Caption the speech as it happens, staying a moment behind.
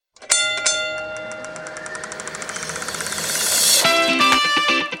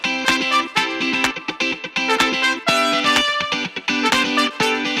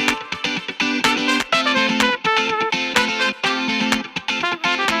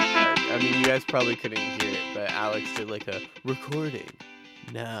you guys probably couldn't hear it, but Alex did like a recording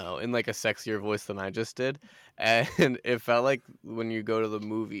now in like a sexier voice than I just did. And it felt like when you go to the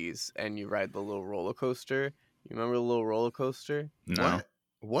movies and you ride the little roller coaster. You remember the little roller coaster? No.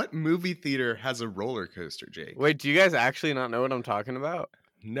 What movie theater has a roller coaster, Jake? Wait, do you guys actually not know what I'm talking about?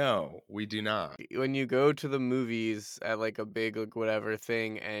 No, we do not. When you go to the movies at like a big like whatever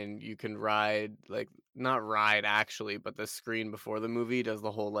thing and you can ride like not ride actually, but the screen before the movie does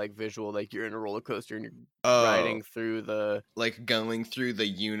the whole like visual like you're in a roller coaster and you're riding through the like going through the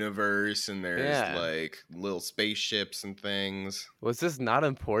universe and there's Yeah. like little spaceships and things. Was this not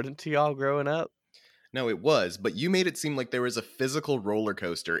important to y'all growing up? No, it was, but you made it seem like there was a physical roller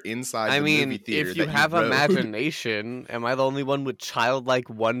coaster inside I the mean, movie theater if you that have rode. imagination, am I the only one with childlike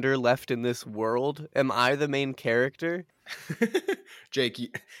wonder left in this world? Am I the main character? Jake,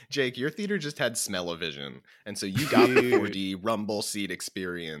 your theater just had smell-o-vision, and so you got the 4D rumble seat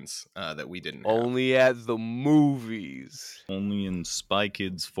experience that we didn't have. Only at the movies. Only in Spy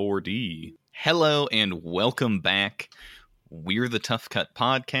Kids 4D. Hello and welcome back. We're the Tough Cut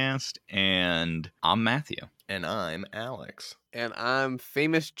Podcast, and I'm Matthew. And I'm Alex. And I'm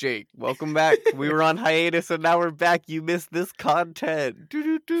Famous Jake. Welcome back. We were on hiatus and now we're back. You missed this content.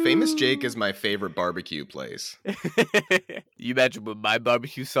 Doo-doo-doo. Famous Jake is my favorite barbecue place. You imagine what my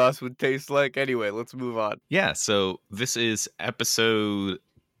barbecue sauce would taste like? Anyway, let's move on. Yeah, so this is episode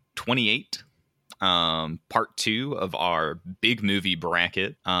 28. Part 2 of our big movie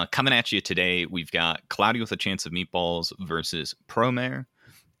bracket. Coming at you today, we've got Cloudy with a Chance of Meatballs versus Promare.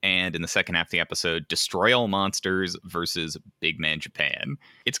 And in the second half of the episode, Destroy All Monsters versus Big Man Japan.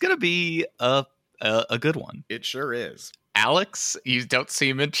 It's going to be a good one. It sure is. Alex, you don't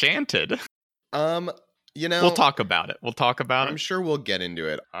seem enchanted. You know, We'll talk about it. I'm sure we'll get into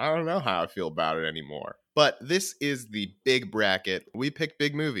it. I don't know how I feel about it anymore. But this is the big bracket. We pick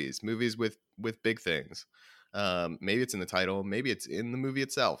big movies with big things. Maybe it's in the title. Maybe it's in the movie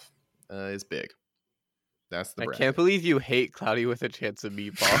itself. It's big. That's the bracket. I can't believe you hate Cloudy with a Chance of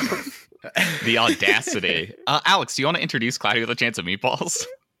Meatballs. The audacity. Alex, do you want to introduce Cloudy with a Chance of Meatballs?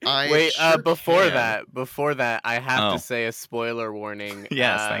 Wait, sure before can. that, I have to say a spoiler warning.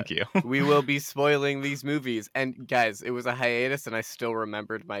 Yes, thank you. We will be spoiling these movies. And guys, it was a hiatus and I still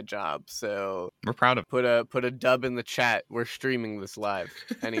remembered my job. So We're proud of it. put a dub in the chat. We're streaming this live.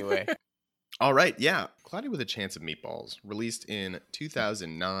 Anyway. All right, yeah. Cloudy with a Chance of Meatballs, released in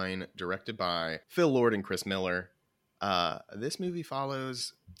 2009, directed by Phil Lord and Chris Miller. This movie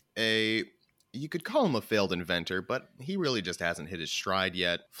follows you could call him a failed inventor, but he really just hasn't hit his stride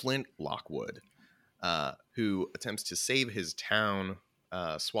yet. Flint Lockwood, who attempts to save his town,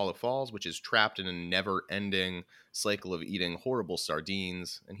 Swallow Falls, which is trapped in a never-ending cycle of eating horrible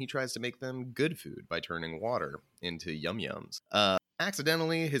sardines, and he tries to make them good food by turning water into yum-yums.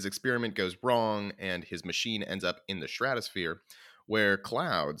 Accidentally, his experiment goes wrong, and his machine ends up in the stratosphere, where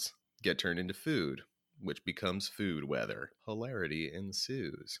clouds get turned into food, which becomes food weather. Hilarity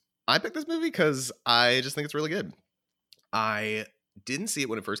ensues. I picked this movie because I just think it's really good. I didn't see it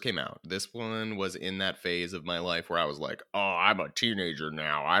when it first came out. This one was in that phase of my life where I was like, oh, I'm a teenager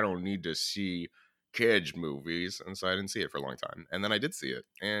now. I don't need to see kids' movies. And so I didn't see it for a long time. And then I did see it,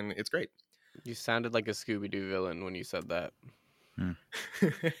 and it's great. You sounded like a Scooby-Doo villain when you said that.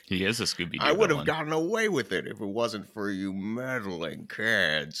 He is a Scooby-Doo I would have villain. gotten away with it if it wasn't for you meddling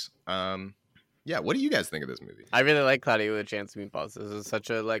kids. Yeah, what do you guys think of this movie? I really like Cloudy with a Chance of Meatballs. This is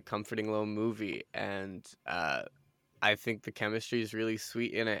such a like comforting little movie, and I think the chemistry is really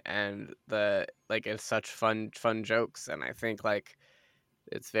sweet in it, and it's such fun jokes, and I think like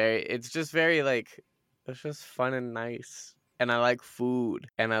it's just fun and nice. And I like food,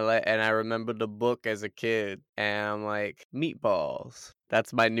 and I remember the book as a kid, and I'm like, meatballs.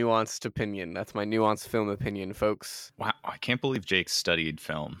 That's my nuanced opinion. That's my nuanced film opinion, folks. Wow, I can't believe Jake studied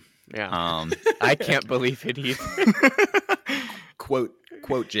film. Yeah. I can't believe it either. Quote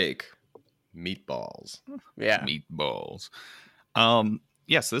Jake, meatballs. Yeah. Meatballs.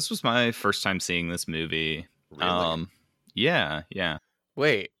 Yes, this was my first time seeing this movie. Really? Yeah.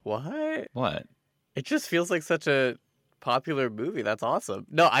 Wait, what? What? It just feels like such a popular movie. That's awesome.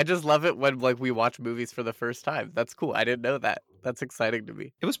 No, I just love it when like we watch movies for the first time. That's cool. I didn't know that. That's exciting to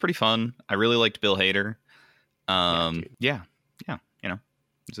me. It was pretty fun. I really liked Bill Hader. Yeah. You know,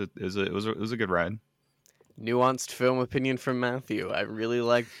 it was a good ride. Nuanced film opinion from Matthew. I really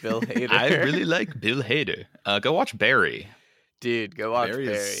like Bill Hader. I really like Bill Hader. Go watch Barry. Dude, go watch Barry.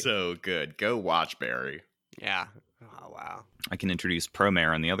 is so good. Go watch Barry. Yeah. Oh, wow. I can introduce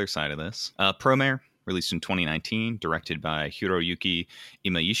Promare on the other side of this. Promare, released in 2019, directed by Hiroyuki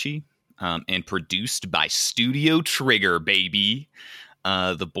Imaishi, and produced by Studio Trigger, baby.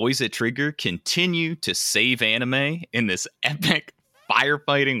 The boys at Trigger continue to save anime in this epic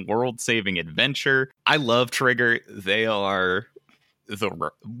firefighting world-saving adventure. I love Trigger. They are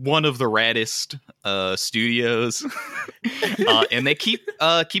one of the raddest studios, and they keep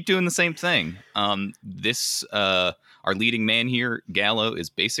doing the same thing. Our leading man here, Gallo, is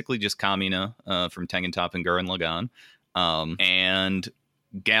basically just Kamina from Tengen Toppa and Gurren Lagann, and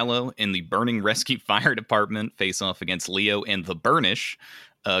Gallo and the Burning Rescue Fire Department face off against Leo and the Burnish,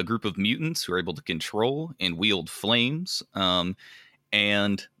 a group of mutants who are able to control and wield flames.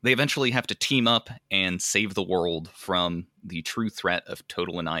 And they eventually have to team up and save the world from the true threat of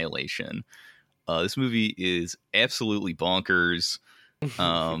total annihilation. This movie is absolutely bonkers,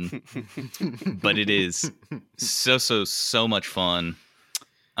 but it is so much fun.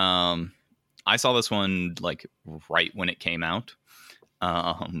 I saw this one like right when it came out.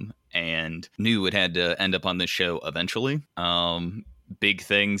 And knew it had to end up on this show eventually. Big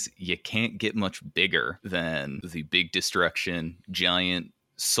things, you can't get much bigger than the big destruction, giant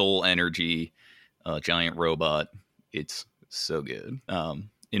soul energy, giant robot. It's so good,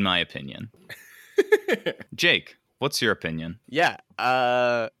 in my opinion. Jake, what's your opinion? Yeah,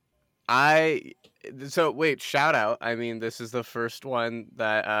 so wait, shout out. I mean, this is the first one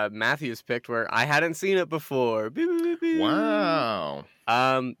that Matthew's picked where I hadn't seen it before. Wow.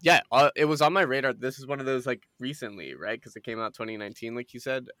 Yeah, it was on my radar. This is one of those like recently, right? Because it came out 2019, like you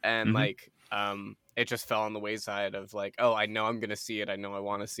said, and like it just fell on the wayside of like, oh, I know I'm gonna see it. I know I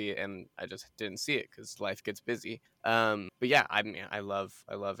want to see it, and I just didn't see it because life gets busy. But yeah, I mean, I love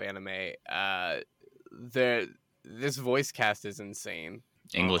anime. This voice cast is insane.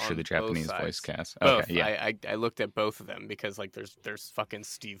 English or the Japanese voice cast? Both. Okay, yeah. I looked at both of them because like there's fucking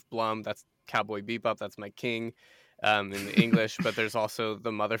Steve Blum. That's Cowboy Bebop. That's my king. In the English, but there's also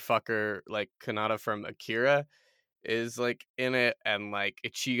the motherfucker like Kanata from Akira is like in it, and like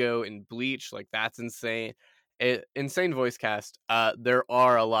Ichigo in Bleach. Like that's insane. Insane voice cast. There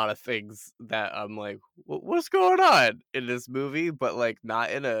are a lot of things that I'm like, what's going on in this movie, but like not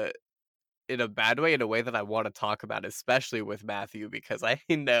in a bad way, in a way that I want to talk about, especially with Matthew, because I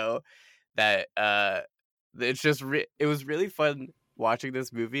know that it's just it was really fun watching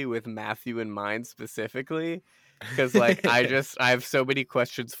this movie with Matthew in mind specifically, because like I have so many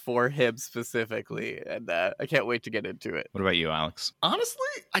questions for him specifically, and I can't wait to get into it. What about you, Alex? Honestly,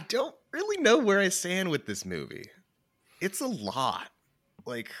 I don't really know where I stand with this movie. It's a lot.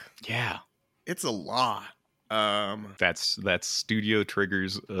 Like, yeah, it's a lot. That's Studio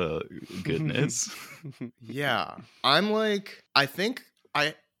Trigger's goodness. Yeah. I'm like, I think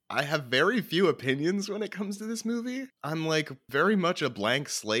I have very few opinions when it comes to this movie. I'm like very much a blank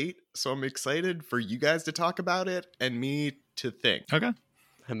slate, so I'm excited for you guys to talk about it and me to think. Okay.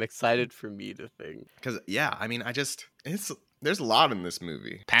 I'm excited for me to think. Because yeah, I mean, there's a lot in this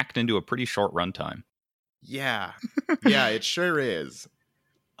movie. Packed into a pretty short runtime. Yeah. Yeah, it sure is.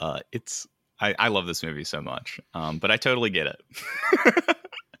 I love this movie so much, but I totally get it.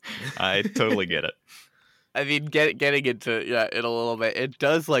 I totally get it. I mean, getting into it a little bit, it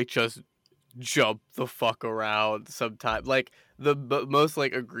does like just jump the fuck around sometimes. Like the most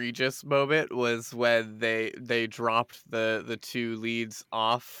like egregious moment was when they dropped the two leads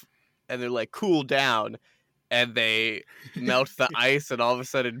off, and they're like cool down, and they melt the ice, and all of a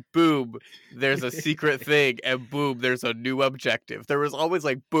sudden, boom, there's a secret thing, and boom, there's a new objective. There was always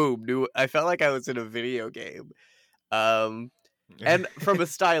like boom, new. I felt like I was in a video game. And from a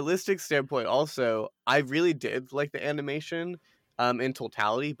stylistic standpoint, also, I really did like the animation in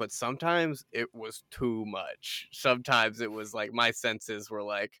totality, but sometimes it was too much. Sometimes it was like my senses were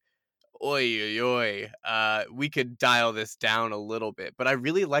like, oi, oi, oi, we could dial this down a little bit. But I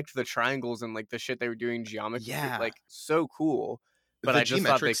really liked the triangles and like the shit they were doing geometry. Yeah. Like so cool. But the I just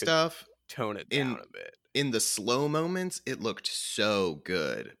thought they could stuff tone it down a bit. In the slow moments, it looked so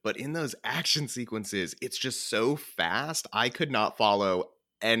good. But in those action sequences, it's just so fast. I could not follow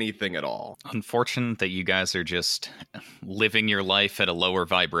anything at all. Unfortunate that you guys are just living your life at a lower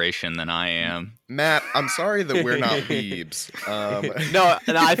vibration than I am. Matt, I'm sorry that we're not weebs. No,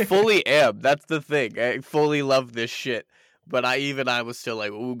 and I fully am. That's the thing. I fully love this shit. But I was still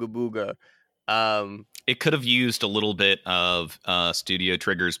like, ooga booga. It could have used a little bit of Studio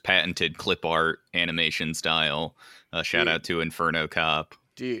Trigger's patented clip art animation style. Shout out to Inferno Cop.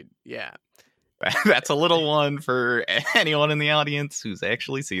 Dude, yeah. That's a little one for anyone in the audience who's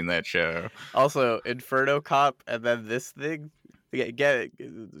actually seen that show. Also, Inferno Cop, and then this thing. Get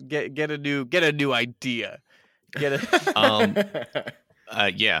a new idea. Get a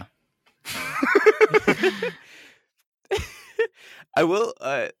yeah. I will.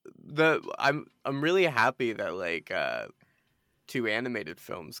 I'm really happy that like two animated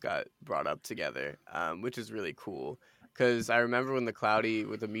films got brought up together, which is really cool. Because I remember when the Cloudy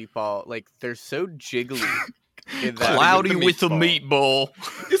with the Meatball, like, they're so jiggly. In that Cloudy with a meatball.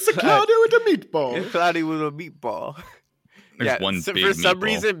 It's a cloudy with a meatball. It's Cloudy with a meatball. There's one so big for some meatball.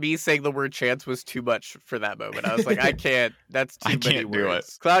 reason, me saying the word chance was too much for that moment. I was like, I can't. That's too I many can't do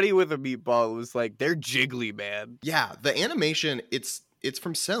words. Cloudy with a Meatball was like, they're jiggly, man. Yeah, the animation, it's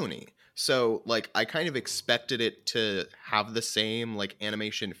from Sony. So, like, I kind of expected it to have the same, like,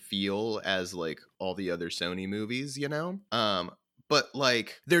 animation feel as, like, all the other Sony movies, you know? But,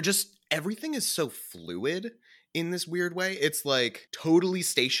 like, they're just, everything is so fluid in this weird way. It's, like, totally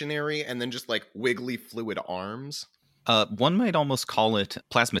stationary and then just, like, wiggly fluid arms. One might almost call it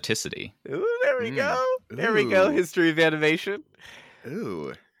plasmaticity. Ooh, there we go. There we go. Ooh. History of animation.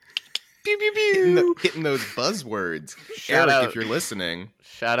 Ooh. Pew, pew, pew. Hitting those buzzwords. Shout Eric, out. if you're listening.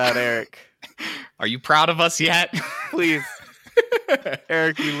 Shout out, Eric. Are you proud of us yet? Please.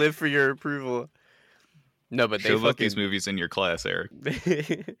 Eric, we live for your approval. No, but they Show up fucking... these movies in your class, Eric.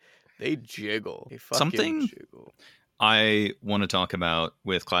 They jiggle. They fucking Something- jiggle. I want to talk about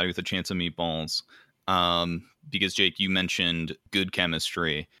with Cloudy with a Chance of Meatballs, because Jake, you mentioned good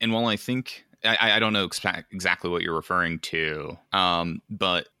chemistry, and while I think I don't know exactly what you're referring to,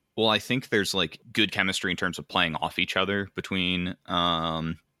 but well, I think there's like good chemistry in terms of playing off each other between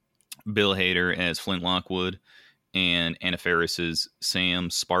Bill Hader as Flint Lockwood and Anna Faris's Sam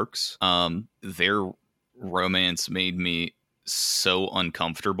Sparks. Their romance made me so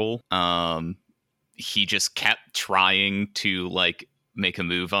uncomfortable. He just kept trying to like make a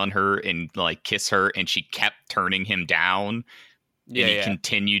move on her and like kiss her, and she kept turning him down. Yeah, And he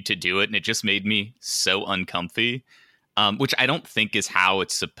continued to do it, and it just made me so uncomfy, which I don't think is how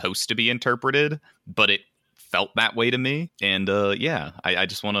it's supposed to be interpreted, but it felt that way to me. And I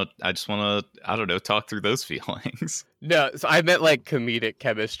just want to I don't know, talk through those feelings. No, so I meant like comedic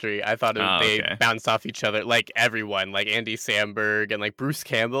chemistry. I thought they okay. bounced off each other, like everyone, like Andy Samberg and like Bruce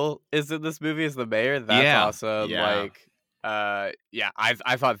Campbell is in this movie as the mayor. That's Yeah. awesome. Yeah. Like,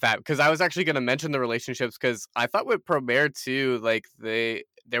 I thought that because I was actually gonna mention the relationships because I thought with Promare too, like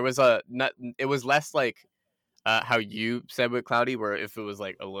it was less like how you said with Cloudy, where if it was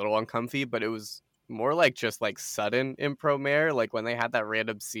like a little uncomfy, but it was more like just like sudden in Promare, like when they had that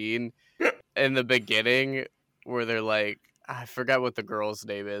random scene in the beginning where they're like, I forgot what the girl's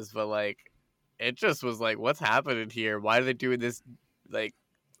name is, but like it just was like, what's happening here? Why are they doing this like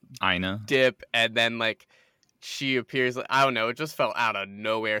Ina. dip? And then like she appears, like, I don't know, it just felt out of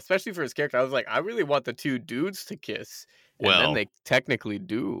nowhere, especially for his character. I was like, I really want the two dudes to kiss. And then Well, they technically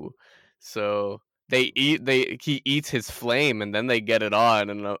do. So he eats his flame and then they get it on,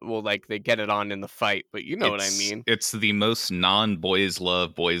 and they get it on in the fight, but you know what I mean. It's the most boys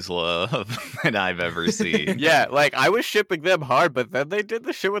love that I've ever seen. Yeah, like I was shipping them hard, but then they did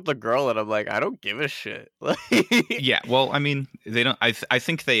the shit with the girl, and I'm like, I don't give a shit. Yeah, well, I mean, they don't. I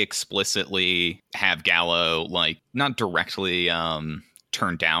think they explicitly have Gallo like not directly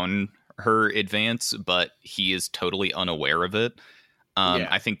turn down her advance, but he is totally unaware of it. Yeah.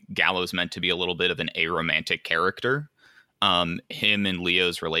 I think Gallo's meant to be a little bit of an aromantic character. Him and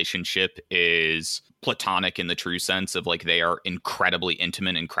Leo's relationship is platonic in the true sense of like they are incredibly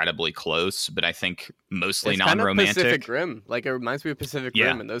intimate, incredibly close, but I think mostly It's kind of non-romantic. Pacific Rim. Like it reminds me of Pacific Yeah.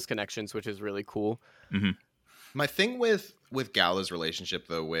 Rim and those connections, which is really cool. My thing with Gallo's relationship,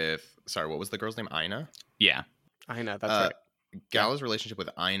 though, with... Sorry, what was the girl's name? Ina? Yeah. I know, that's right. Gallo's relationship with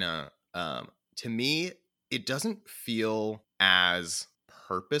Ina, to me, it doesn't feel as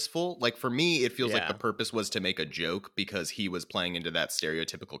purposeful. Like, for me, it feels like Yeah. the purpose was to make a joke because he was playing into that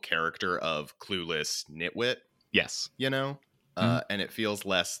stereotypical character of clueless nitwit, Yes. you know? Mhm. And it feels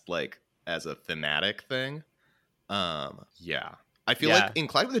less like as a thematic thing. Yeah. I feel Yeah. like in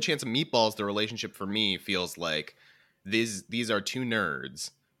Clyde with a Chance of Meatballs, the relationship for me feels like these are two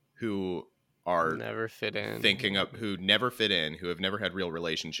nerds who are Never fit in. who never fit in, who have never had real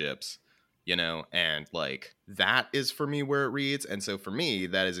relationships, you know, and like that is for me where it reads. And so for me,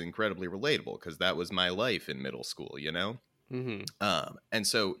 that is incredibly relatable because that was my life in middle school, you know? Mm-hmm. And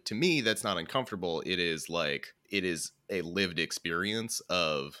so to me, that's not uncomfortable. It is a lived experience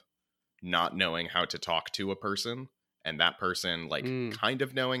of not knowing how to talk to a person, and that person like kind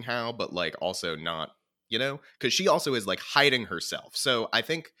of knowing how, but like also not, you know, because she also is like hiding herself. So I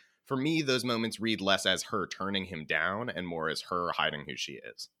think for me, those moments read less as her turning him down and more as her hiding who she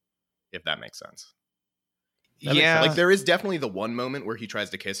is, if that makes sense. That makes Yeah. sense. Like there is definitely the one moment where he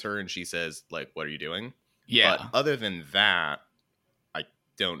tries to kiss her and she says like, "What are you doing?" Yeah. But other than that, I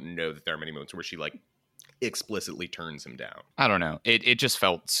don't know that there are many moments where she like explicitly turns him down. I don't know. It just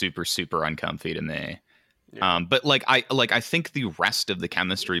felt super, super uncomfy to me. Yeah. But I think the rest of the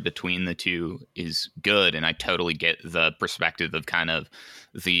chemistry between the two is good, and I totally get the perspective of kind of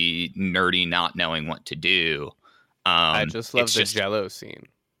the nerdy not knowing what to do. I just love it's the just Jello scene.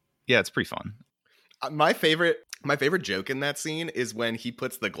 yeah, it's pretty fun. My favorite joke in that scene is when he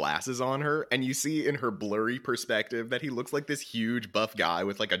puts the glasses on her and you see in her blurry perspective that he looks like this huge buff guy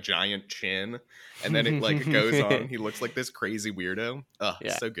with like a giant chin, and then it like goes on, he looks like this crazy weirdo. Oh,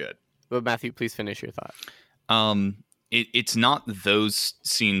 Yeah. so good. But Matthew, please finish your thought. It's not those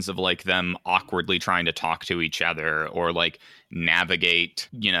scenes of like them awkwardly trying to talk to each other or like navigate,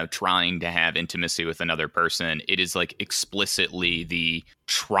 trying to have intimacy with another person. It is like explicitly the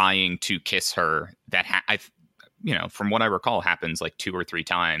trying to kiss her that from what I recall happens like 2 or 3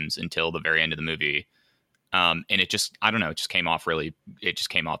 times until the very end of the movie. And it just, I don't know, it just came off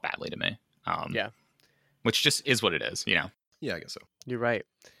badly to me. Yeah. Which just is what it is, Yeah, I guess so. You're right.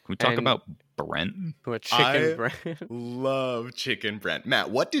 Can we talk And- about Brent? What chicken breast? Love Chicken Brent. Matt,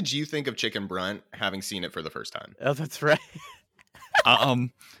 what did you think of Chicken Brent having seen it for the first time? Oh, that's right.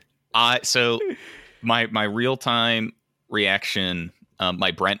 So my real time reaction, my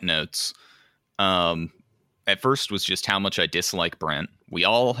Brent notes, at first was just how much I dislike Brent. We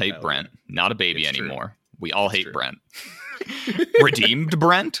all hate Oh, Brent. Not a baby it's true. anymore. We all hate true. Brent. Redeemed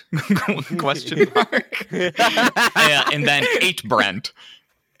Brent? Question mark. And then ate Brent.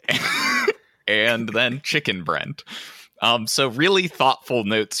 And then chicken Brent. So really thoughtful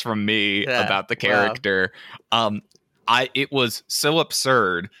notes from me about the character. It was so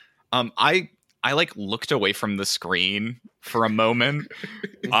absurd. I like looked away from the screen for a moment.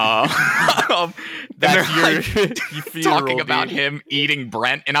 That's your like, you feel talking roll about beat. him eating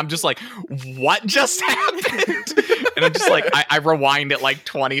Brent, and I'm just like, what just happened? And I'm just like, I rewind it like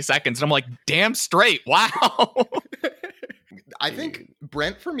 20 seconds, and I'm like, damn straight, wow. I think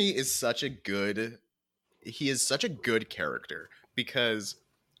Brent for me is such a good character because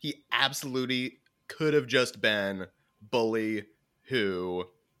he absolutely could have just been bully who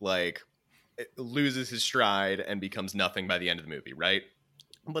like loses his stride and becomes nothing by the end of the movie, right?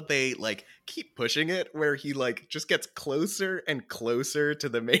 But they like keep pushing it where he like just gets closer and closer to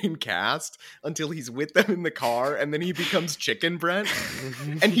the main cast until he's with them in the car, and then he becomes Chicken Brent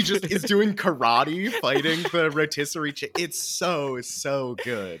and he just is doing karate fighting the rotisserie it's so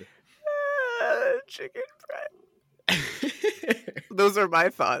good. Chicken breast. Those are my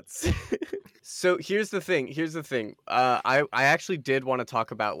thoughts. So here's the thing. I actually did want to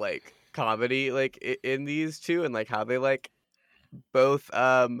talk about like comedy like in these two and like how they like both.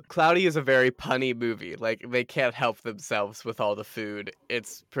 Cloudy is a very punny movie. Like they can't help themselves with all the food.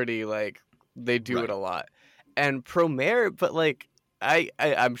 It's pretty like they do Right. it a lot. And Promare, but like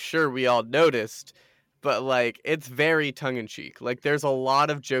I'm sure we all noticed, but like it's very tongue in cheek. Like there's a lot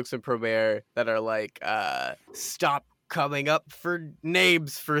of jokes in Promare that are like stop coming up for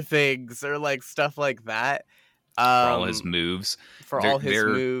names for things or like stuff like that. For all his moves.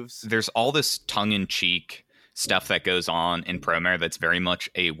 Moves. There's all this tongue-in-cheek stuff that goes on in Promare that's very much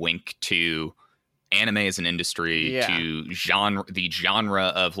a wink to anime as an industry, Yeah. to the genre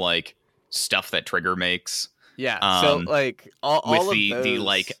of like stuff that Trigger makes. Yeah. So like all with of the those...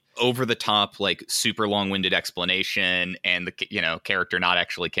 like over the top like super long-winded explanation and the character not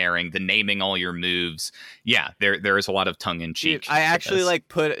actually caring, the naming all your moves. Yeah, there is a lot of tongue in cheek. Dude, I actually like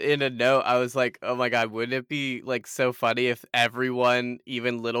put in a note. I was like, oh my god, wouldn't it be like so funny if everyone,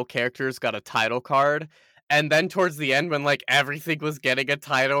 even little characters, got a title card? And then towards the end, when like everything was getting a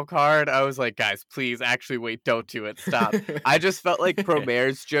title card, I was like, guys, please, actually, wait, don't do it, stop. I just felt like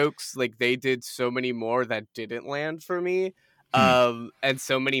Promare's jokes, like they did so many more that didn't land for me. And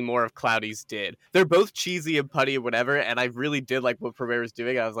so many more of Cloudy's did. They're both cheesy and punny and whatever, and I really did like what Promare was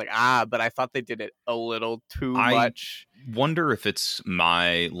doing. I was like, but I thought they did it a little too much. Wonder if it's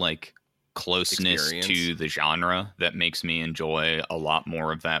my like closeness Experience. to the genre that makes me enjoy a lot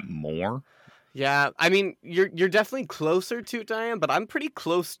more of that more. Yeah, I mean, you're definitely closer to it than I am, but I'm pretty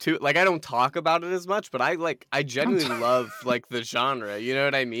close to it. Like, I don't talk about it as much, but I genuinely love like the genre. You know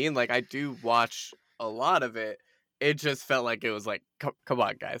what I mean? Like, I do watch a lot of it. It just felt like it was like, come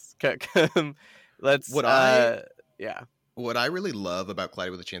on, guys, let's. What I really love about Cloudy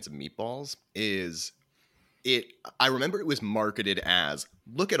with a Chance of Meatballs is I remember it was marketed as,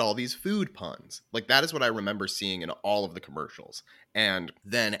 look at all these food puns. Like that is what I remember seeing in all of the commercials. And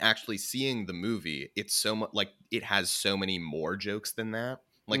then actually seeing the movie, it's so much like it has so many more jokes than that.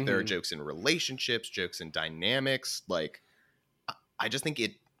 Like there are jokes in relationships, jokes in dynamics. Like I just think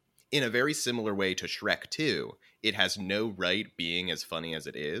it, in a very similar way to Shrek 2, it has no right being as funny as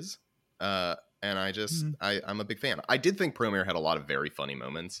it is. And I just, I'm a big fan. I did think Promare had a lot of very funny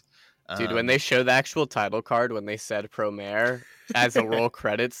moments. Dude, when they show the actual title card, when they said Promare as a roll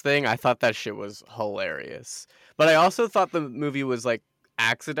credits thing, I thought that shit was hilarious. But I also thought the movie was like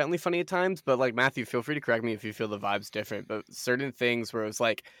accidentally funny at times. But like Matthew, feel free to correct me if you feel the vibe's different. But certain things where it was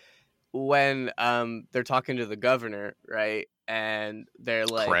like when they're talking to the governor, right? And they're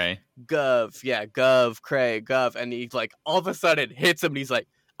like, Cray. Gov, yeah, Gov, Cray, Gov. And he like all of a sudden hits him and he's like,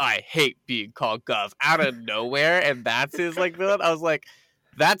 I hate being called Gov out of nowhere. And that's his like villain. I was like,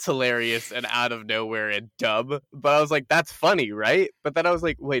 that's hilarious and out of nowhere and dumb. But I was like, that's funny, right? But then I was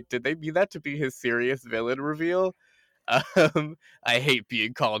like, wait, did they mean that to be his serious villain reveal? I hate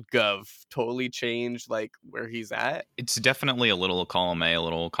being called Gov. Totally changed like where he's at. It's definitely a little column A, a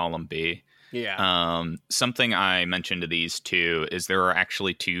little column B. Yeah. Something I mentioned to these two is there are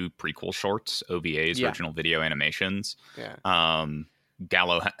actually 2 prequel shorts, OVAs, Yeah. original video animations. Yeah.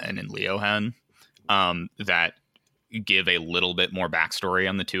 Gallo Hen and Leo Hen, that give a little bit more backstory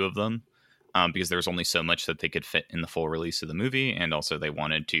on the 2 of them, because there's only so much that they could fit in the full release of the movie, and also they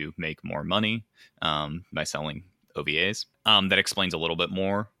wanted to make more money by selling OVAs. That explains a little bit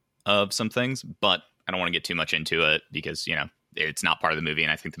more of some things, but I don't want to get too much into it because, you know, it's not part of the movie,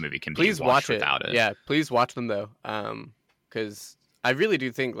 and I think the movie can be Please watched watch it. without it. Yeah, please watch them though. Because I really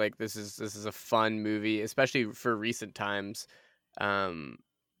do think like this is a fun movie, especially for recent times.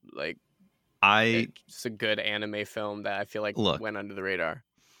 Like it's just a good anime film that I feel like went under the radar.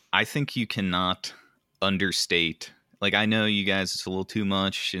 I think you cannot understate. Like, I know you guys, it's a little too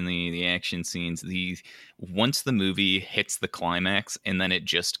much in the action scenes. Once the movie hits the climax, and then it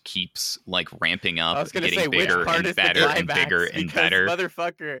just keeps like ramping up, I was gonna getting say, bigger which part and is the better and climax? bigger and Because, better.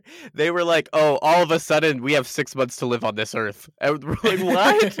 Motherfucker, they were like, "Oh, all of a sudden we have 6 months to live on this earth." And we're like,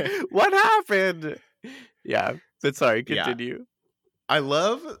 "What? What happened?" Yeah, but sorry, continue. I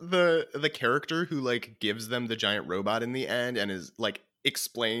love the character who like gives them the giant robot in the end and is like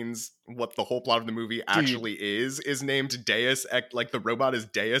explains what the whole plot of the movie actually is named Deus Ex, like the robot is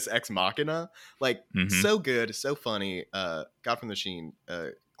Deus Ex Machina. Like so good, so funny. God from the Machine,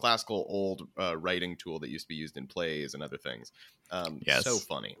 classical old writing tool that used to be used in plays and other things. Yes. So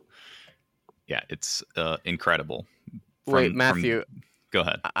funny. Yeah, it's incredible. Wait, Matthew. Go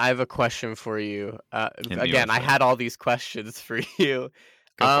ahead. I have a question for you. Again, I had all these questions for you.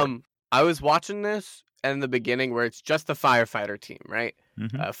 I was watching this in the beginning where it's just the firefighter team, right?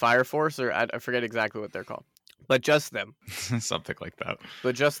 Fire Force, or I forget exactly what they're called, but just them. Something like that.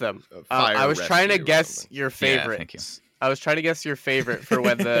 But just them. I was trying to guess your favorite. Yeah, thank you. I was trying to guess your favorite for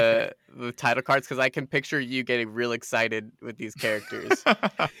when the title cards, because I can picture you getting real excited with these characters.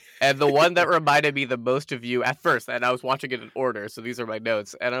 And the one that reminded me the most of you at first, and I was watching it in order, so these are my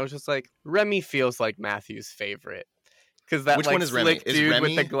notes, and I was just like, Remy feels like Matthew's favorite. Because that Which like one is Remy? slick Is dude Remy?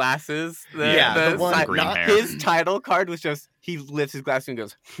 with the glasses. The one green hair. His title card was just, he lifts his glasses and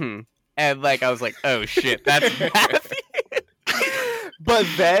goes, And like, I was like, oh shit, that's Matthew. But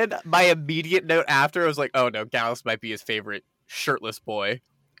then my immediate note after, I was like, oh no, Gallus might be his favorite shirtless boy.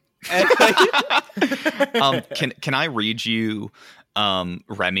 And can I read you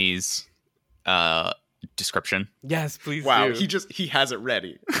Remy's description? Yes, please Wow, do. he has it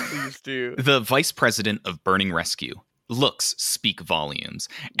ready. Please do. The vice president of Burning Rescue. Looks speak volumes,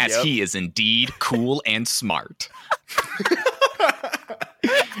 as he is indeed cool and smart.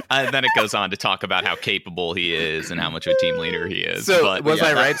 And then it goes on to talk about how capable he is and how much of a team leader he is. So but, was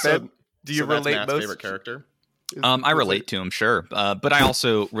I right so- then? Do you so that's relate Matt's most? favorite character? I relate to him, sure. But I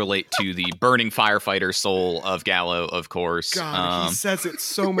also relate to the burning firefighter soul of Gallo, of course. God, he says it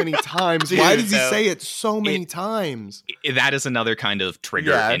so many times. Dude, Why does he no. say it so many times? That is another kind of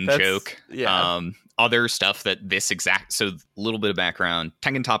trigger in joke. Yeah. Other stuff that this exact, so a little bit of background.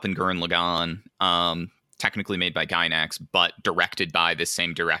 Tengen Top and Gurren Lagann, technically made by Gainax, but directed by this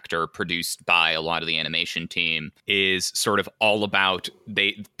same director, produced by a lot of the animation team, is sort of all about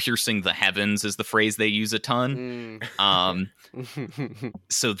piercing the heavens is the phrase they use a ton.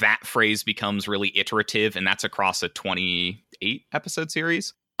 So that phrase becomes really iterative, and that's across a 28 episode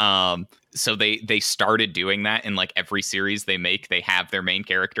series. So they started doing that in like every series they make. They have their main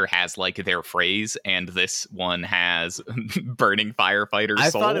character has like their phrase, and this one has burning firefighter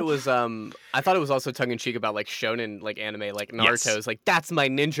soul. I thought it was also tongue in cheek about like shonen like anime like Naruto's like that's my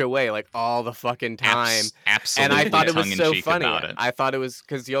ninja way like all the fucking time. Absolutely, and I thought it was so funny. It. I thought it was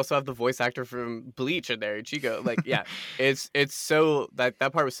because you also have the voice actor from Bleach in there, Ichigo. Like yeah, it's so that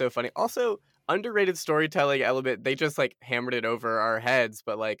part was so funny. Also, underrated storytelling element. They just like hammered it over our heads,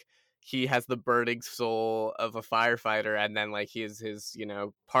 but like he has the burning soul of a firefighter, and then like his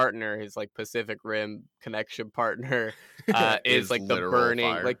partner, his like Pacific Rim connection partner, is like the literal burning,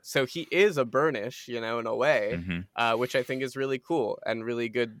 fire. like, so he is a burnish, in a way, Mm-hmm. which I think is really cool and really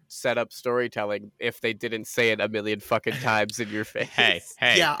good setup storytelling. If they didn't say it a million fucking times in your face. Hey,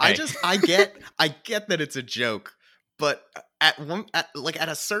 Yeah, hey. I get that it's a joke, but at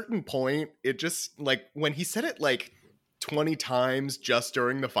a certain point, it just, like, when he said it like 20 times just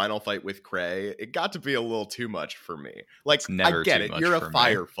during the final fight with Cray, it got to be a little too much for me. Like, It's never I get too it. much You're a for me.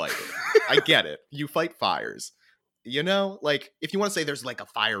 firefighter. I get it. You fight fires. Like, if you want to say there's like a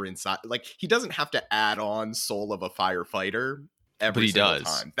fire inside, like, he doesn't have to add on soul of a firefighter every But he single does,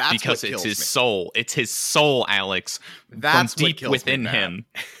 time. That's because what it's kills his me. soul. It's his soul, Alex. That's from what deep kills within me, Matt. him.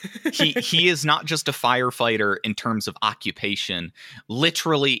 He is not just a firefighter in terms of occupation.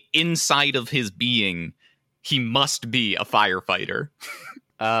 Literally inside of his being, he must be a firefighter.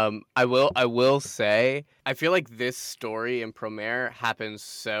 I will say, I feel like this story in Promare happens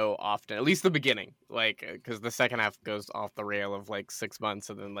so often, at least the beginning, like, because the second half goes off the rail of like 6 months,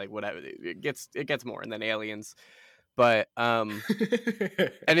 and then like whatever, it gets more, and then aliens. But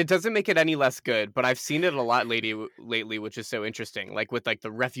and it doesn't make it any less good, but I've seen it a lot lately, which is so interesting. Like with like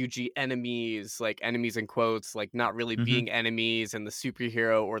the refugee enemies, like enemies in quotes, like not really Mhm. being enemies, and the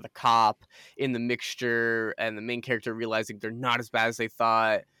superhero or the cop in the mixture, and the main character realizing they're not as bad as they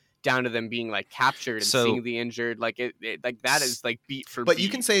thought, down to them being like captured and So- seeing the injured. Like it like that is like beat for But beat. you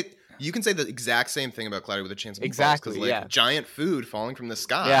can say the exact same thing about Cloudy with a Chance of Meatballs, Exactly, 'cause, like, yeah. giant food falling from the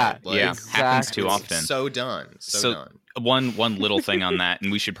sky. Yeah, like, Yeah, happens too exactly. often. So done. So- Done. One little thing on that,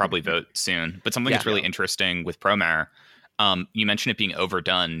 and we should probably vote soon, but something that's Yeah. really interesting with Promare, you mentioned it being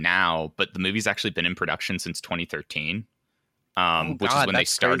overdone now, but the movie's actually been in production since 2013, which is God, when they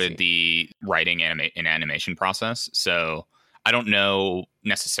that's started crazy. the writing and animation process. So I don't know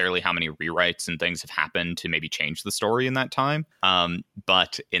necessarily how many rewrites and things have happened to maybe change the story in that time,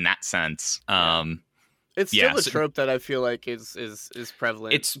 but in that sense, It's Yeah, still a so- trope that I feel like is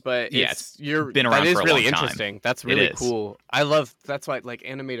prevalent. It's- but yeah, it's you're been around that is for a really long time. interesting. That's It really is. cool. I love that's why, like,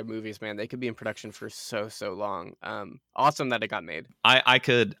 animated movies, man, they could be in production for so long. Awesome that it got made. I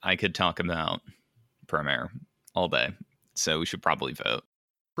could talk about Promare all day, so we should probably vote.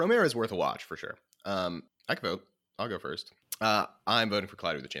 Promare is worth a watch for sure. I can vote. I'll go first. I'm voting for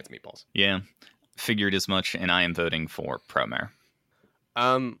Cloudy with a Chance of Meatballs. Yeah, figured as much, and I am voting for Promare.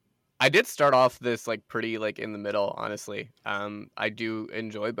 I did start off this like pretty like in the middle, honestly. I do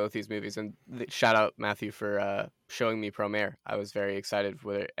enjoy both these movies, and shout out Matthew for showing me Promare. I was very excited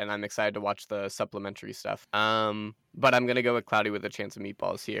with it, and I'm excited to watch the supplementary stuff. But I'm gonna go with Cloudy with a Chance of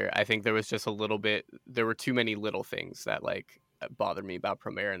Meatballs here. I think there was just there were too many little things that like bothered me about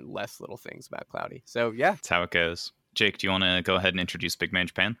Promare, and less little things about Cloudy. So yeah. That's how it goes. Jake, do you want to go ahead and introduce Big Man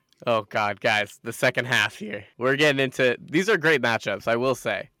Japan? Oh God, guys, the second half here. We're getting into these are great matchups, I will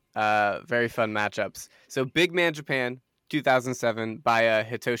say. Very fun matchups. So Big Man Japan 2007 by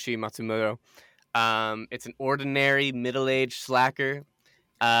Hitoshi Matsumoto. It's an ordinary middle-aged slacker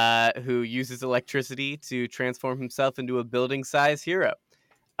who uses electricity to transform himself into a building-sized hero.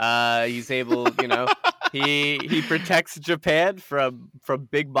 He's able, he protects Japan from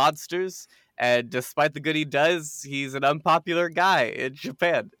big monsters. And despite the good he does, he's an unpopular guy in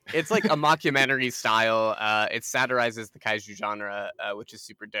Japan. It's like a mockumentary style. It satirizes the kaiju genre, which is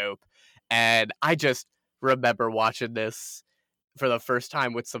super dope. And I just remember watching this for the first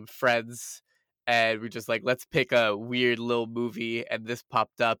time with some friends. And we just like, let's pick a weird little movie. And this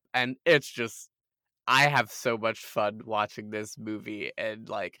popped up. And it's just, I have so much fun watching this movie. And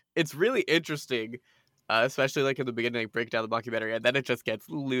like, it's really interesting. Especially like in the beginning, break down the documentary, and then it just gets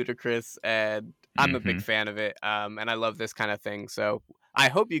ludicrous, and I'm a big fan of it, and I love this kind of thing. So I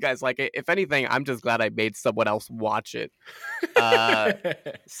hope you guys like it. If anything, I'm just glad I made someone else watch it.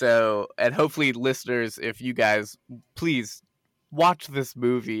 So, and hopefully, listeners, if you guys please watch this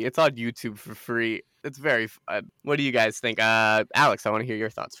movie, it's on YouTube for free. It's very fun. What do you guys think, Alex? I want to hear your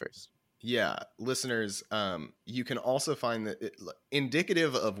thoughts first. Yeah, listeners, you can also find that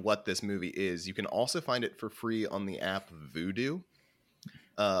indicative of what this movie is. You can also find it for free on the app Vudu,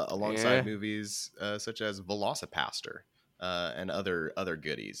 alongside movies such as Velocipaster and other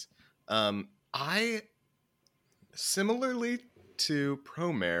goodies. I, similarly to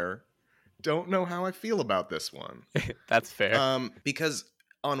Promare, don't know how I feel about this one. That's fair. Because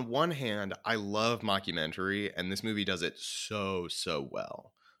on one hand, I love mockumentary, and this movie does it so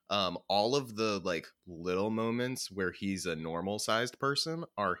well. All of the like little moments where he's a normal sized person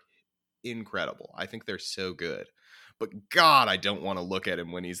are incredible. I think they're so good. but God, I don't want to look at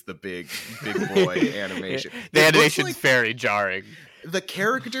him when he's the big boy animation. The It looks animation's like very jarring. the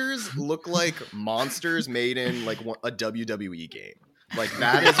characters look like monsters made in like a WWE game. Like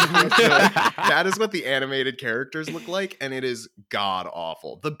that is what the animated characters look like, and it is god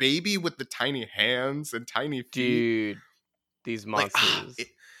awful. The baby with the tiny hands and tiny feet, Dude, these like, monsters.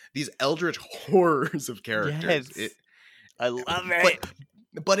 these eldritch horrors of characters. Yes. I love it.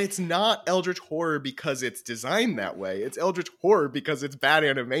 But it's not eldritch horror because it's designed that way. It's eldritch horror because it's bad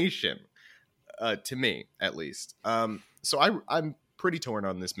animation, to me at least. So I'm pretty torn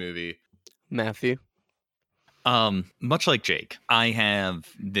on this movie. Matthew. Much like Jake, I have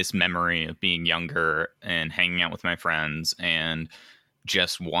this memory of being younger and hanging out with my friends and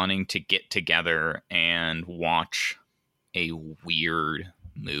just wanting to get together and watch a weird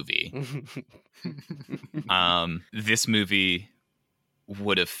movie. This movie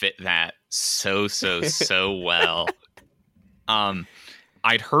would have fit that so well.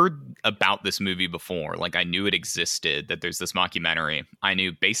 I'd heard about this movie before. Like, I knew it existed, that there's this mockumentary. I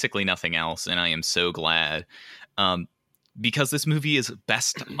knew basically nothing else, and I am so glad. Because this movie is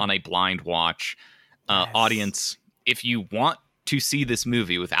best on a blind watch. Yes. Audience, if you want to see this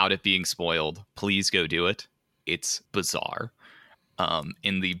movie without it being spoiled, please go do it. It's bizarre.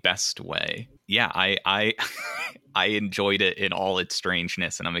 In the best way. Yeah, I I enjoyed it in all its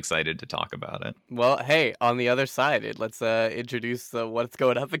strangeness, and I'm excited to talk about it. Well, hey, on the other side, let's introduce what it's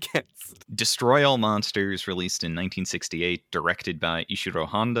going up against. Destroy All Monsters, released in 1968, directed by Ishiro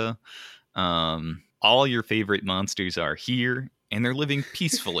Honda. All your favorite monsters are here, and they're living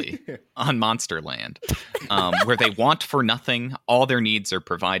peacefully on Monsterland, where they want for nothing, all their needs are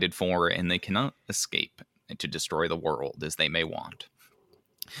provided for, and they cannot escape to destroy the world as they may want.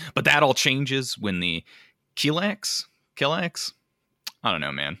 But that all changes when the Kilax? I don't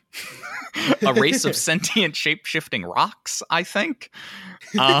know, man. A race of sentient shape-shifting rocks, I think.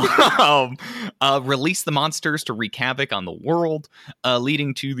 Release the monsters to wreak havoc on the world,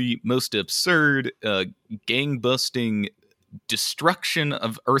 leading to the most absurd, gang-busting destruction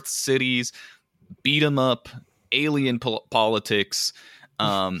of Earth cities, beat-em-up, alien politics,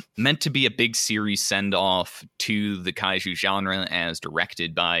 meant to be a big series send-off to the kaiju genre as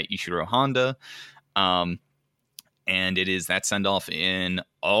directed by Ishiro Honda. And it is that send-off in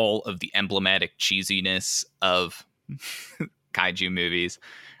all of the emblematic cheesiness of kaiju movies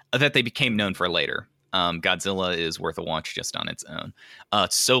that they became known for later. Godzilla is worth a watch just on its own.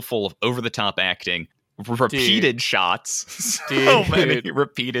 It's so full of over-the-top acting, repeated shots, so many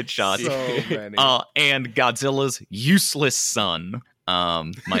repeated shots, So many. and Godzilla's useless son.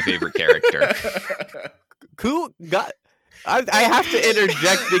 My favorite character. Cool. I have to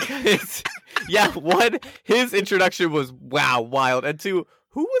interject because, his introduction was wild, and two,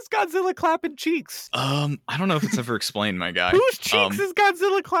 who was Godzilla clapping cheeks? I don't know if it's ever explained, my guy. Whose cheeks is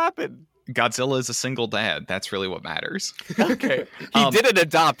Godzilla clapping? Godzilla is a single dad. That's really what matters. Okay, he didn't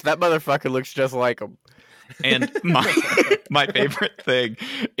adopt. That motherfucker looks just like him. And my favorite thing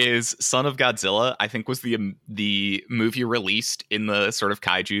is Son of Godzilla, I think, was the movie released in the sort of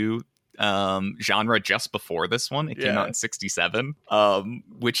kaiju genre just before this one. It came out in 1967,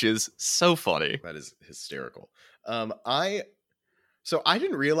 which is so funny. That is hysterical. I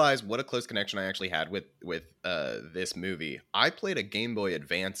didn't realize what a close connection I actually had with this movie. I played a Game Boy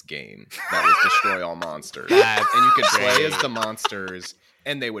Advance game that was Destroy All Monsters. And you could play as the monsters,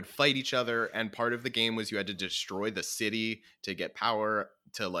 and they would fight each other, and part of the game was you had to destroy the city to get power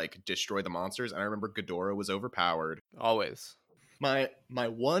to, like, destroy the monsters. And I remember Ghidorah was overpowered. Always. My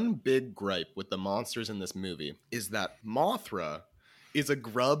one big gripe with the monsters in this movie is that Mothra is a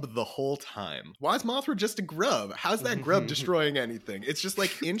grub the whole time. Why is Mothra just a grub? How's that grub destroying anything? It's just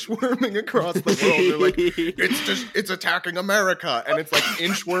like inchworming across the world. They're like, it's attacking America, and it's like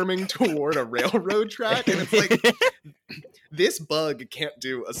inchworming toward a railroad track, and it's like, this bug can't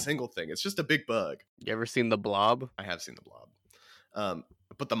do a single thing. It's just a big bug. You ever seen The Blob? I have seen The Blob.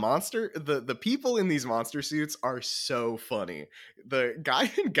 But the people in these monster suits are so funny. The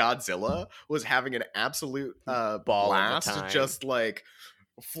guy in Godzilla was having an absolute blast, just like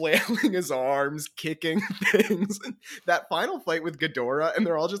flailing his arms, kicking things. That final fight with Ghidorah, and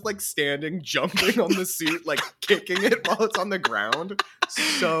they're all just like standing, jumping on the suit, like kicking it while it's on the ground.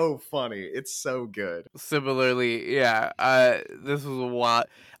 So funny. It's so good. Similarly, this was a lot.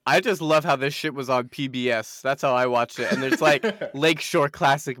 I just love how this shit was on PBS. That's how I watched it. And there's like Lakeshore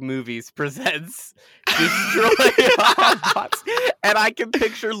Classic Movies presents Destroy All Monsters. And I can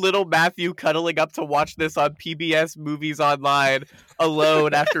picture little Matthew cuddling up to watch this on PBS Movies Online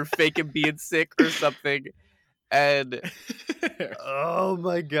alone after faking being sick or something. And oh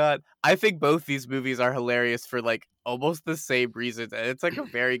my god, I think both these movies are hilarious for like almost the same reasons, and it's like a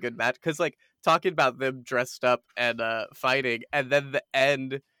very good match because like talking about them dressed up and fighting, and then the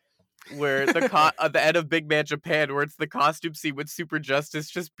end where the end of Big Man Japan, where it's the costume scene with Super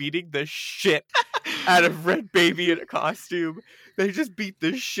Justice just beating the shit out of Red Baby in a costume. They just beat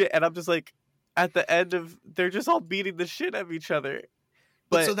the shit, and I'm just like, at the end of, they're just all beating the shit out of each other.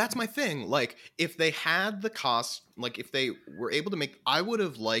 But so that's my thing. Like, if they had the cost, like if they were able to make, I would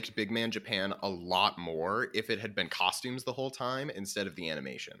have liked Big Man Japan a lot more if it had been costumes the whole time instead of the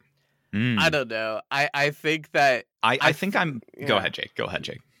animation. I don't know. I think that I think I'm. Go yeah. ahead, Jake. Go ahead,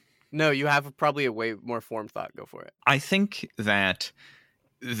 Jake. No, you have probably a way more formed thought. Go for it. I think that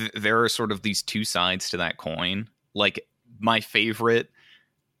there are sort of these two sides to that coin. Like my favorite,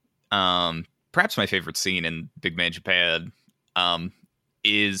 perhaps my favorite scene in Big Man Japan,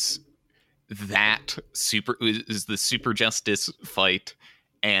 is the Super Justice fight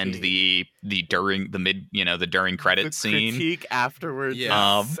and the during credit scene. Critique afterwards.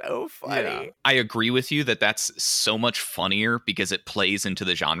 Yeah. So funny. Yeah. I agree with you that that's so much funnier because it plays into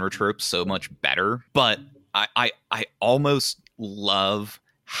the genre trope so much better. But I almost love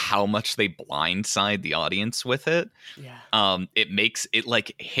how much they blindside the audience with it. Yeah. It makes it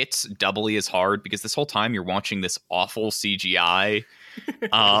like hits doubly as hard because this whole time you're watching this awful CGI.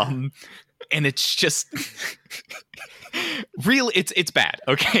 And it's just really it's bad.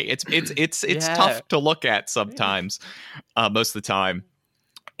 Okay. It's Yeah. tough to look at sometimes, most of the time.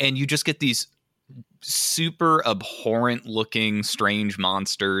 And you just get these super abhorrent looking strange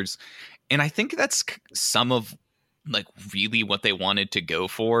monsters. And I think that's some of like really what they wanted to go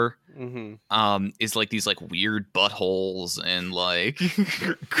for. Mm-hmm. Is like these like weird buttholes and like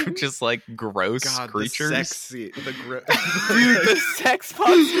just like gross creatures. Dude, Dude, the sex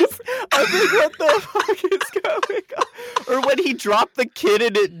monsters. I'm like, what the fuck is going on? Or when he dropped the kid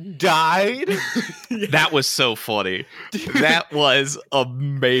and it died. That was so funny. That was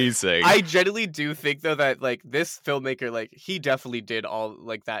amazing. I genuinely do think though that like this filmmaker, like he definitely did all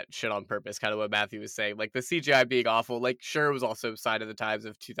like that shit on purpose, kind of what Matthew was saying. Like the CGI being awful, like sure it was also sign of the times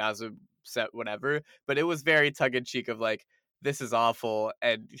of 2000 set whatever, but it was very tongue-in-cheek of like, this is awful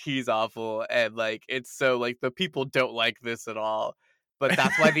and he's awful and like it's so like the people don't this at all. But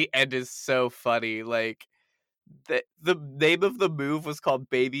that's why the end is so funny. Like the name of the move was called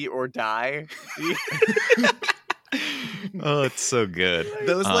Baby or Die. Oh, it's so good.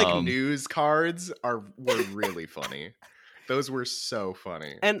 Those like news cards were really funny. Those were so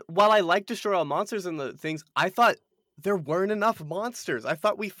funny. And while I like Destroy All Monsters and the things, I thought there weren't enough monsters. I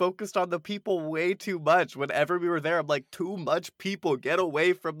thought we focused on the people way too much. Whenever we were there, I'm like, too much people. Get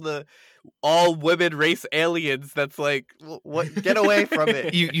away from the all women race aliens. That's like, what? Get away from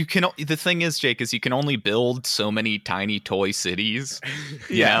it. You can. The thing is, Jake, is you can only build so many tiny toy cities.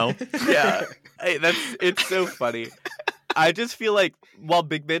 You know? Yeah. Hey, it's so funny. I just feel like while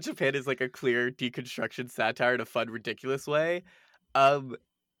Big Man Japan is like a clear deconstruction satire in a fun, ridiculous way,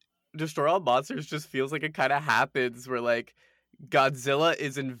 Destroy All Monsters just feels like it kind of happens where like Godzilla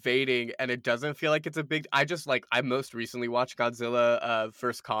is invading and it doesn't feel like it's a big. I most recently watched Godzilla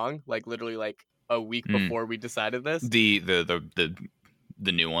vs. Kong, like literally like a week before we decided this.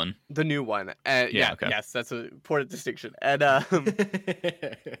 The new one. The new one. Okay. Yes, that's an important distinction. And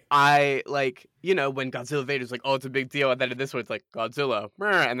I like, when Godzilla invaded, like, oh, it's a big deal. And then in this one, it's like Godzilla.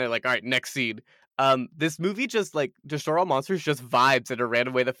 And they're like, all right, next scene. This movie just like Destroy All Monsters just vibes in a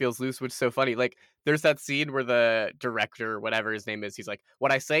random way that feels loose, which is so funny. Like there's that scene where the director, whatever his name is, he's like,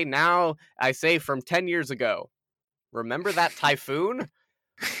 what I say now, I say from 10 years ago. Remember that typhoon?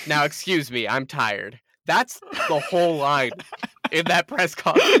 Now, excuse me, I'm tired. That's the whole line in that press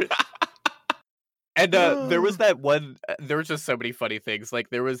conference. And there was that one, there was just so many funny things. Like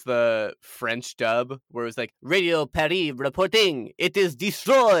there was the French dub where it was like, Radio Paris reporting, it is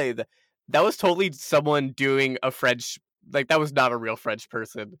destroyed. That was totally someone doing a French, like that was not a real French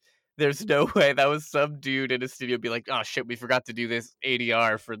person. There's no way. That was some dude in a studio be like, oh shit, we forgot to do this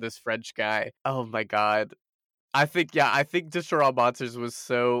ADR for this French guy. Oh my God. I think Destroy All Monsters was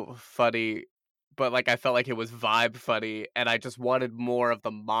so funny, but like I felt like it was vibe funny and I just wanted more of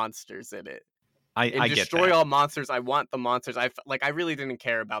the monsters in it. I get Destroy that. All Monsters, I want the monsters. I really didn't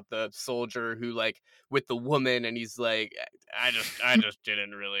care about the soldier who like with the woman and he's like, I just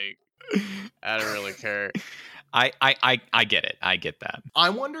didn't really care. I get it. I get that.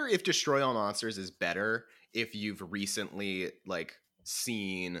 I wonder if Destroy All Monsters is better if you've recently like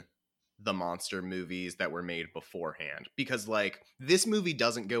seen the monster movies that were made beforehand, because like this movie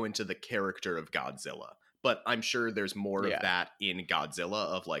doesn't go into the character of Godzilla, but I'm sure there's more of that in Godzilla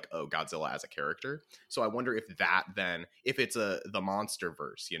of like, oh, Godzilla as a character. So I wonder if that then, if it's the monster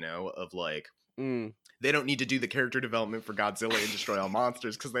verse, of like Mm. They don't need to do the character development for Godzilla and Destroy All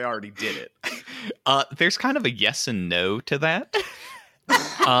Monsters because they already did it. There's kind of a yes and no to that.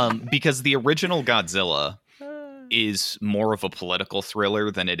 Because the original Godzilla is more of a political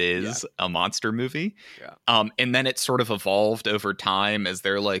thriller than it is a monster movie. Yeah. And then it sort of evolved over time as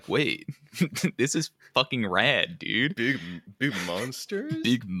they're like, wait, this is fucking rad, dude. Big monsters?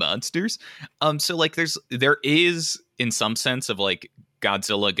 Big monsters. So like there is in some sense of like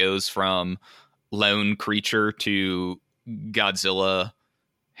Godzilla goes from lone creature to Godzilla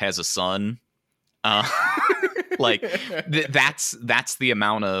has a son. Like that's the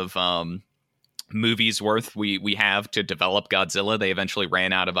amount of movies worth we have to develop Godzilla. They eventually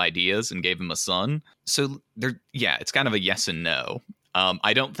ran out of ideas and gave him a son. So it's kind of a yes and no.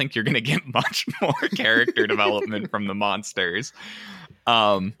 I don't think you're gonna get much more character development from the monsters.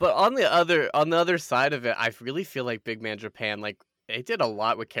 But on the other side of it, I really feel like Big Man Japan, like, they did a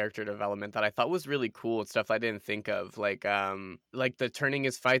lot with character development that I thought was really cool and stuff I didn't think of, like the turning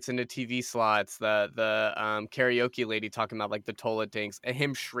his fights into TV slots, the karaoke lady talking about like the toilet tanks, and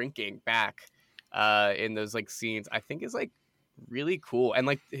him shrinking back in those like scenes, I think is like really cool. And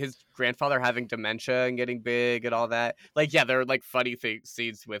like his grandfather having dementia and getting big and all that, like, yeah, there are like funny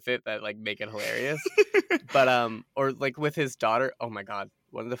scenes with it that like make it hilarious. But or like with his daughter, oh my god,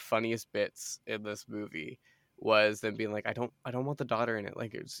 one of the funniest bits in this movie was them being like, I don't want the daughter in it,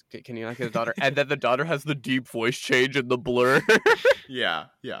 like, can you not get the daughter? And then the daughter has the deep voice change and the blur. yeah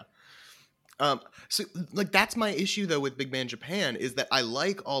So like that's my issue though with Big Man Japan, is that I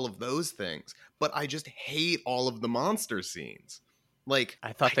like all of those things, but I just hate all of the monster scenes. Like,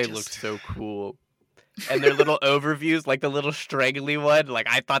 I thought they looked so cool. And their little overviews, like the little strangly one, like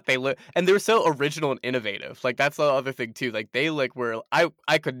I thought they looked, and they were so original and innovative. Like that's the other thing too. Like they like were,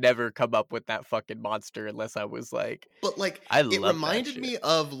 I could never come up with that fucking monster unless I was like, but like it reminded me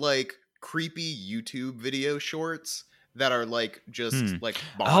of like creepy YouTube video shorts that are like just like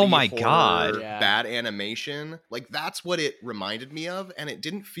body oh my horror, god, bad animation. Like that's what it reminded me of, and it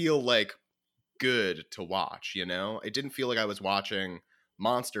didn't feel like good to watch. You know, it didn't feel like I was watching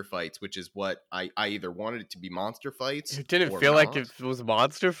monster fights, which is what I either wanted it to be monster fights. It didn't feel like it was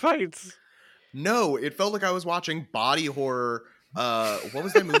monster fights. No, it felt like I was watching body horror. What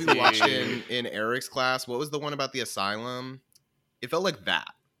was that movie we watched in Eric's class? What was the one about the asylum? It felt like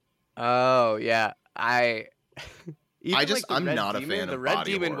that. Oh yeah, I'm not a fan of the Red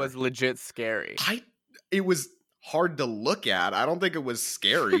body Demon horror. Was legit scary. It was hard to look at. I don't think it was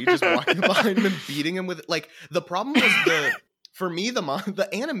scary. Just walking behind him and beating him with it. Like the problem was for me, the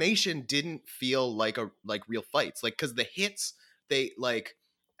animation didn't feel like real fights. Like, because the hits, they like,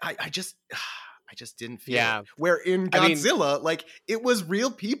 I just didn't feel it. Where in Godzilla, like, it was real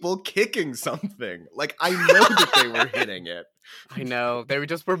people kicking something. Like, I know that they were hitting it. I know. They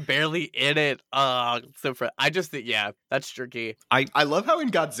were barely in it. So I just think, yeah, that's tricky. I love how in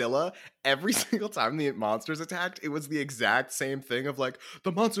Godzilla, every single time the monsters attacked, it was the exact same thing of like,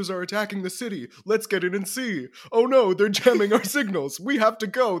 the monsters are attacking the city. Let's get in and see. Oh no, they're jamming our signals. We have to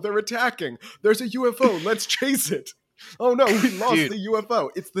go. They're attacking. There's a UFO. Let's chase it. Oh no, we lost the UFO.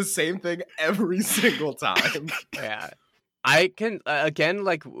 It's the same thing every single time. Yeah. I can, again,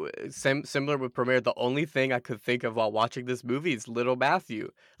 like, similar with Premiere, the only thing I could think of while watching this movie is Little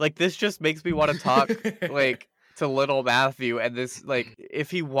Matthew. Like, this just makes me want to talk, like, to Little Matthew, and this, like, if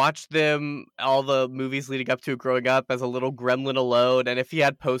he watched them, all the movies leading up to it growing up as a little gremlin alone, and if he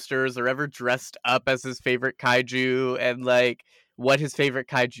had posters or ever dressed up as his favorite kaiju, and, like, what his favorite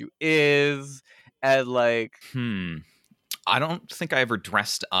kaiju is, and, like... I don't think I ever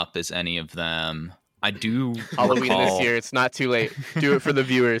dressed up as any of them. I do Halloween this year. It's not too late. Do it for the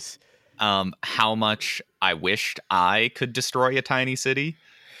viewers. How much I wished I could destroy a tiny city.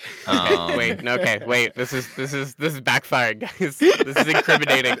 Wait. This is backfiring, guys. This is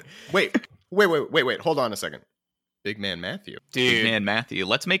incriminating. Wait. Hold on a second. Big Man Matthew. Dude. Big Man Matthew.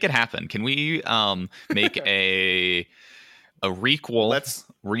 Let's make it happen. Can we make a requel? Let's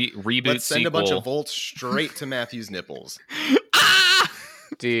reboot. Let's send sequel. a bunch of volts straight to Matthew's nipples.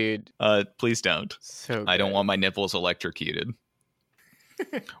 Dude, please don't. So I don't want my nipples electrocuted.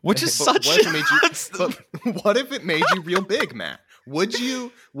 Which is what if it made you real big, Matt? Would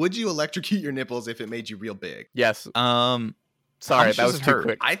you electrocute your nipples if it made you real big? Yes. Sorry, that was too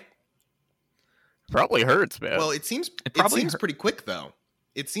quick. Probably hurts, man. Well, it seems pretty quick though.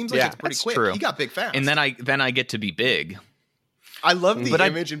 It seems like it's pretty quick. True. He got big fast. And then I get to be big. I love the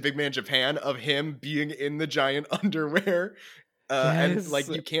image in Big Man Japan of him being in the giant underwear. And like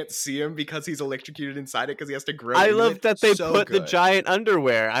you can't see him because he's electrocuted inside it because he has to grow. I love that they put the giant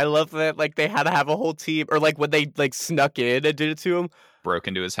underwear. I love that, like, they had to have a whole team, or like when they like snuck in and did it to him. broke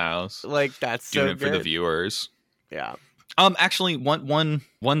into his house. Like that's so Doing it good. for the viewers. Yeah. Actually, one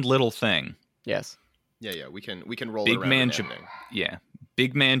little thing. Yes. Yeah. We can roll Big around man an Jap- ending. Yeah,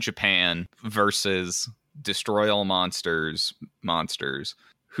 Big Man Japan versus Destroy All Monsters.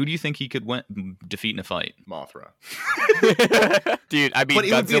 Who do you think he could defeat in a fight? Mothra. Dude, I mean, But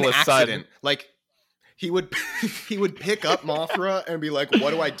it would be an Godzilla's accident. son. Like he would pick up Mothra and be like,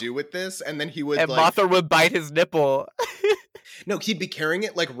 "What do I do with this?" And then he would And like, Mothra would bite his nipple. no, he'd be carrying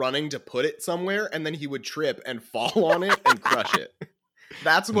it like running to put it somewhere, and then he would trip and fall on it and crush it.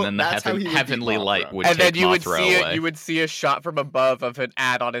 That's And then the how he would beat heavenly Mothra. light would And take then you would Mothra see away. it. You would see a shot from above of an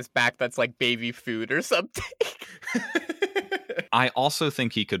ad on his back that's like baby food or something. I also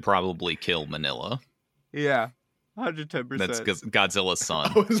think he could probably kill Manila. Yeah, 110%. That's Godzilla's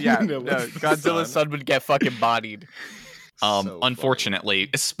son. Oh, it was Yeah, Manila's Godzilla's son would get fucking bodied. So funny. Unfortunately,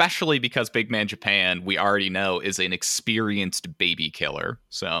 especially because Big Man Japan, we already know, is an experienced baby killer.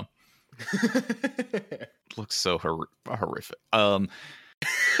 So looks so horrific.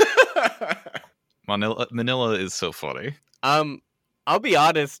 Manila is so funny. I'll be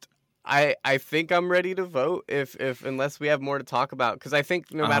honest. I think I'm ready to vote if unless we have more to talk about, because I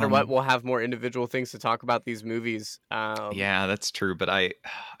think no matter what, we'll have more individual things to talk about these movies. Yeah, that's true, but I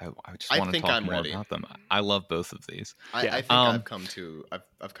just want to think talk I'm more ready. about them. I love both of these. I think I've come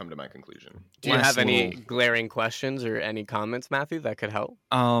to my conclusion. Do you Last have any little- glaring questions or any comments, Matthew, that could help?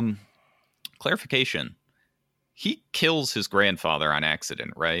 Clarification. He kills his grandfather on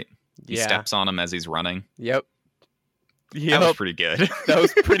accident, right? He Yeah. steps on him as he's running. Yep. That was pretty good. That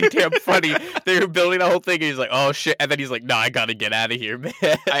was pretty damn funny. They were building the whole thing, and he's like, "Oh shit!" And then he's like, "No, I gotta get out of here, man."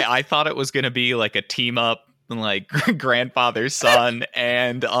 I thought it was gonna be like a team up, like grandfather son,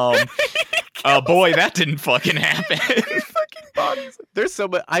 and boy, that didn't fucking happen. Fucking bodies. There's so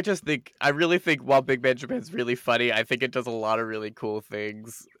much. I really think while Big Man Japan's really funny, I think it does a lot of really cool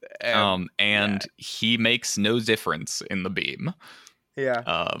things. And he makes no difference in the beam.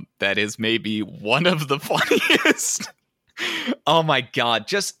 Yeah. That is maybe one of the funniest. Oh my god!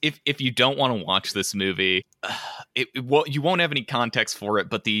 Just if you don't want to watch this movie, you won't have any context for it.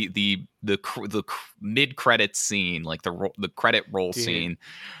 But the mid credit scene, like the credit roll scene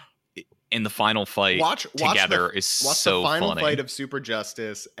in the final fight together is so the final funny. fight of Super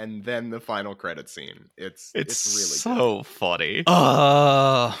Justice and then the final credit scene. It's really so funny.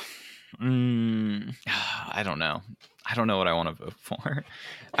 I don't know. I don't know what I want to vote for.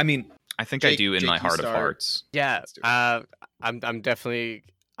 I mean, I think I do in Jake, my you heart of start. hearts. Yeah. Let's do it. I'm definitely.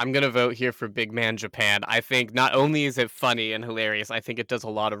 I'm gonna vote here for Big Man Japan. I think not only is it funny and hilarious, I think it does a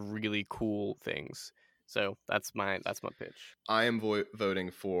lot of really cool things. So that's my pitch. I am voting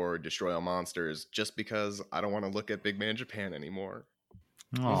for Destroy All Monsters just because I don't want to look at Big Man Japan anymore.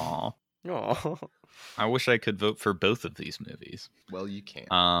 Aw. Oh. I wish I could vote for both of these movies. Well, you can't.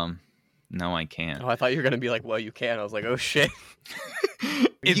 No, I can't. Oh, I thought you were gonna be like, "Well, you can." I was like, "Oh shit."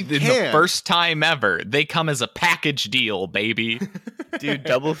 It's You the can. first time ever. They come as a package deal, baby. Dude,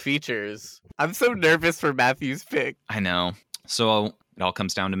 double features. I'm so nervous for Matthew's pick. I know. So it all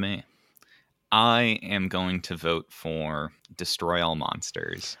comes down to me. I am going to vote for Destroy All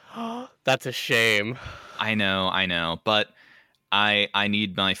Monsters. That's a shame. I know, but I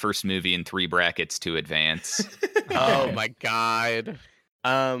need my first movie in 3 brackets to advance. Oh my god.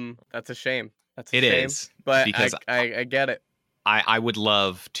 That's a shame. That's a It shame. is, But because I get it. I would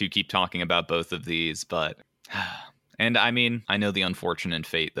love to keep talking about both of these, but and I mean, I know the unfortunate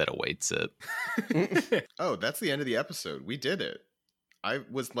fate that awaits it. Oh, that's the end of the episode. We did it. I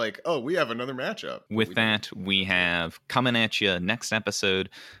was like, oh, we have another matchup. With We that, we have coming at you next episode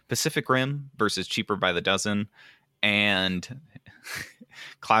Pacific Rim versus Cheaper by the Dozen, and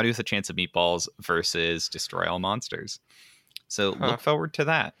Cloudy with a Chance of Meatballs versus Destroy All Monsters. So look forward to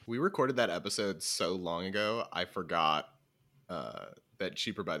that. We recorded that episode so long ago, I forgot that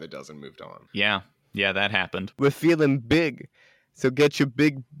Cheaper by the Dozen moved on. Yeah, that happened. We're feeling big. So get your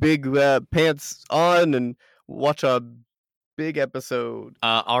big pants on and watch a big episode.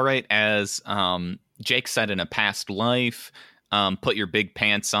 All right, as Jake said in a past life, put your big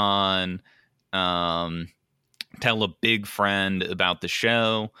pants on, tell a big friend about the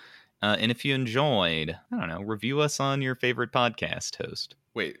show, and if you enjoyed, I don't know, review us on your favorite podcast host.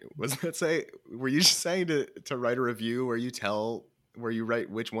 Wait, was that say? Were you just saying to write a review where you write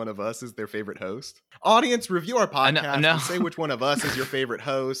which one of us is their favorite host? Audience, review our podcast no. and say which one of us is your favorite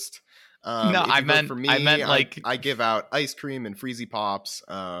host. No, if you I vote meant- for me. I meant like- I give out ice cream and Freezy Pops.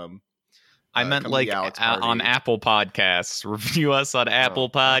 I meant come to like the Alex on party. Apple Podcasts. Review us on Apple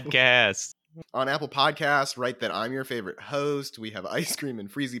Podcasts. On Apple Podcasts, write that I'm your favorite host. We have ice cream and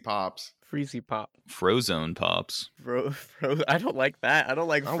Freezy Pops. Freezy Pop. Frozone Pops. I don't like that. I don't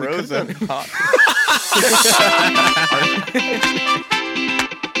like Oh, we could've Frozen done- Pop.